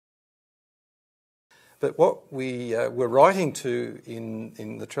But what we're writing to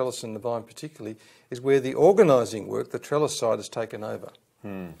in the Trellis and the Vine particularly is where the organising work, the Trellis side, has taken over.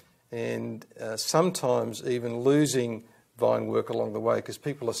 And sometimes even losing Vine work along the way because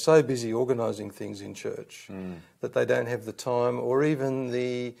people are so busy organising things in church that they don't have the time or even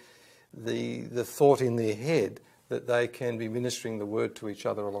the thought in their head that they can be ministering the word to each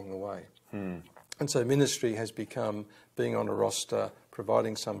other along the way. And so ministry has become being on a roster,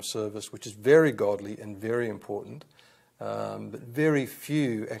 providing some service, which is very godly and very important, but very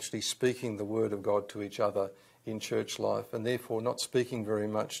few actually speaking the word of God to each other in church life, and therefore not speaking very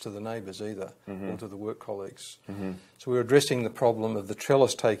much to the neighbours either, or to the work colleagues. So we're addressing the problem of the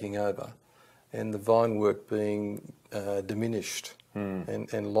trellis taking over and the vine work being diminished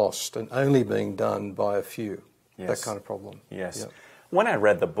and lost and only being done by a few. That kind of problem. Yes. Yep. When I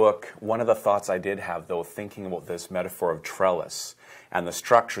read the book, one of the thoughts I did have, though, thinking about this metaphor of trellis and the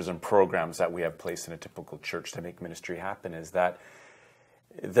structures and programs that we have placed in a typical church to make ministry happen, is that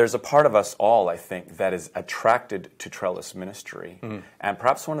there's a part of us all, I think, that is attracted to trellis ministry. And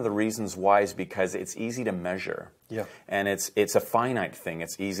perhaps one of the reasons why is because it's easy to measure. And it's a finite thing.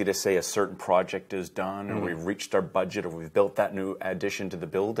 It's easy to say a certain project is done, or we've reached our budget, or we've built that new addition to the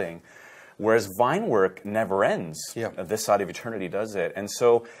building. Whereas vine work never ends. This side of eternity does it. And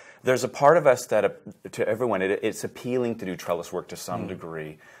so there's a part of us that, to everyone, it's appealing to do trellis work to some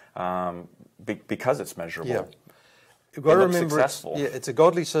degree because it's measurable. You've got to remember, it's a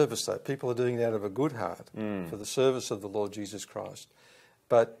godly service, though. People are doing it out of a good heart for the service of the Lord Jesus Christ.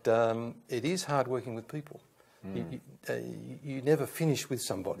 But it is hard working with people. You never finish with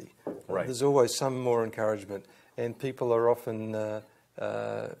somebody. There's always some more encouragement, and people are often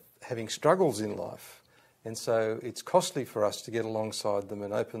having struggles in life. And so it's costly for us to get alongside them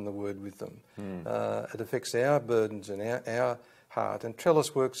and open the word with them. It affects our burdens and our heart, and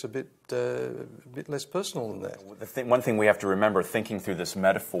trellis work's a bit less personal than that. One thing we have to remember, thinking through this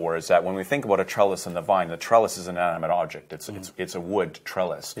metaphor, is that when we think about a trellis and the vine, the trellis is an inanimate object. It's a wood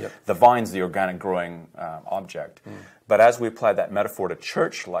trellis. The vine's the organic growing object. But as we apply that metaphor to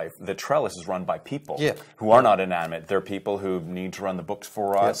church life, the trellis is run by people who are not inanimate. They're people who need to run the books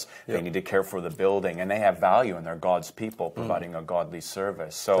for us. They need to care for the building, and they have value, and they're God's people providing a godly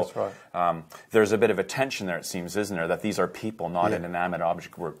service. So there's a bit of a tension there, it seems, isn't there, that these are people, not an inanimate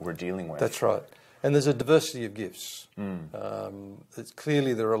object we're dealing with. That's right. And there's a diversity of gifts. It's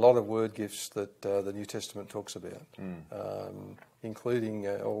clearly there are a lot of word gifts that the New Testament talks about, including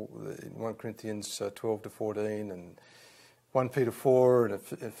 1 Corinthians 12 to 14 and 1 Peter 4 and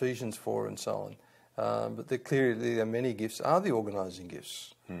Ephesians 4 and so on. But there are many gifts, are the organising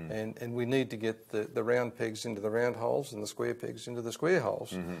gifts. And we need to get the round pegs into the round holes and the square pegs into the square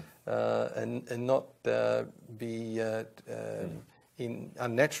holes, and not be in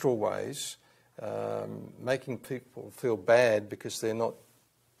unnatural ways making people feel bad because they're not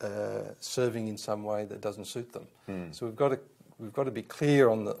serving in some way that doesn't suit them. So we've got to be clear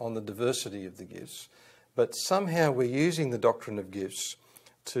on the diversity of the gifts, but somehow we're using the doctrine of gifts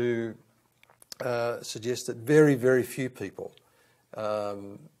to suggest that very, very few people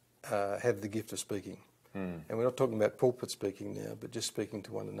have the gift of speaking. And we're not talking about pulpit speaking now, but just speaking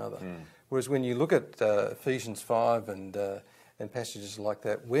to one another. Whereas when you look at Ephesians 5 and passages like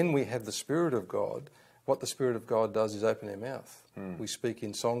that, when we have the Spirit of God, what the Spirit of God does is open our mouth. We speak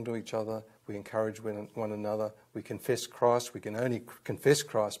in song to each other, we encourage one another, we confess Christ. We can only confess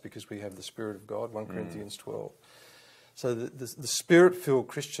Christ because we have the Spirit of God, 1 Corinthians 12. So the Spirit-filled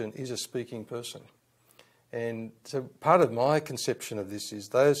Christian is a speaking person. And so part of my conception of this is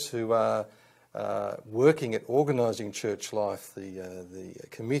those who are working at organising church life, the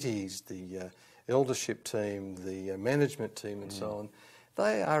committees, the eldership team, the management team and so on,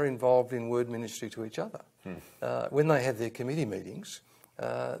 they are involved in word ministry to each other. When they have their committee meetings,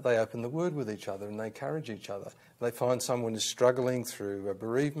 they open the word with each other and they encourage each other. They find someone is struggling through a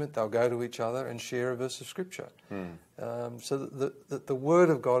bereavement, they'll go to each other and share a verse of Scripture. So the Word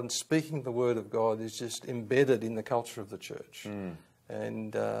of God and speaking the Word of God is just embedded in the culture of the church,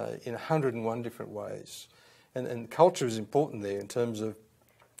 and in 101 different ways. And culture is important there in terms of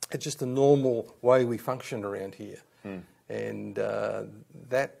it's just the normal way we function around here. And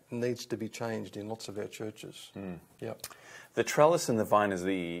that needs to be changed in lots of our churches. The Trellis and the Vine is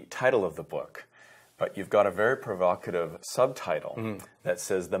the title of the book, but you've got a very provocative subtitle that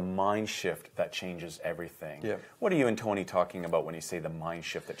says the mind shift that changes everything. What are you and Tony talking about when you say the mind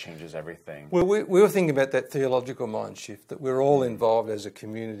shift that changes everything? Well, we were thinking about that theological mind shift, that we're all involved as a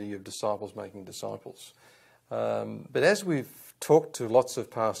community of disciples making disciples. But as we've talked to lots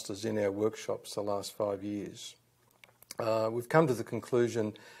of pastors in our workshops the last 5 years, we've come to the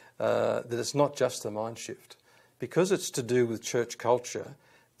conclusion that it's not just a mind shift. Because it's to do with church culture,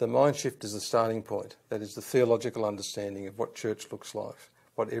 the mind shift is the starting point. That is the theological understanding of what church looks like,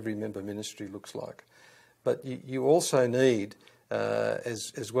 what every member ministry looks like. But you also need,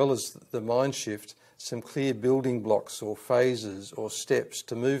 as well as the mind shift, some clear building blocks or phases or steps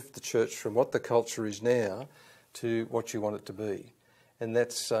to move the church from what the culture is now to what you want it to be. And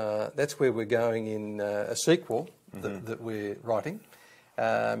that's where we're going in a sequel that we're writing,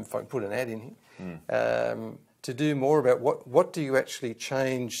 if I can put an ad in here, to do more about what do you actually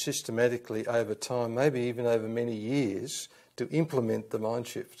change systematically over time, maybe even over many years, to implement the mind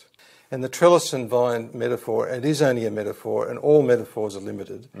shift. And the trellis and vine metaphor, it is only a metaphor, and all metaphors are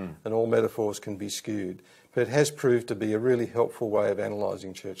limited, and all metaphors can be skewed. But it has proved to be a really helpful way of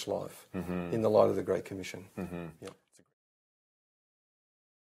analysing church life in the light of the Great Commission. Yep.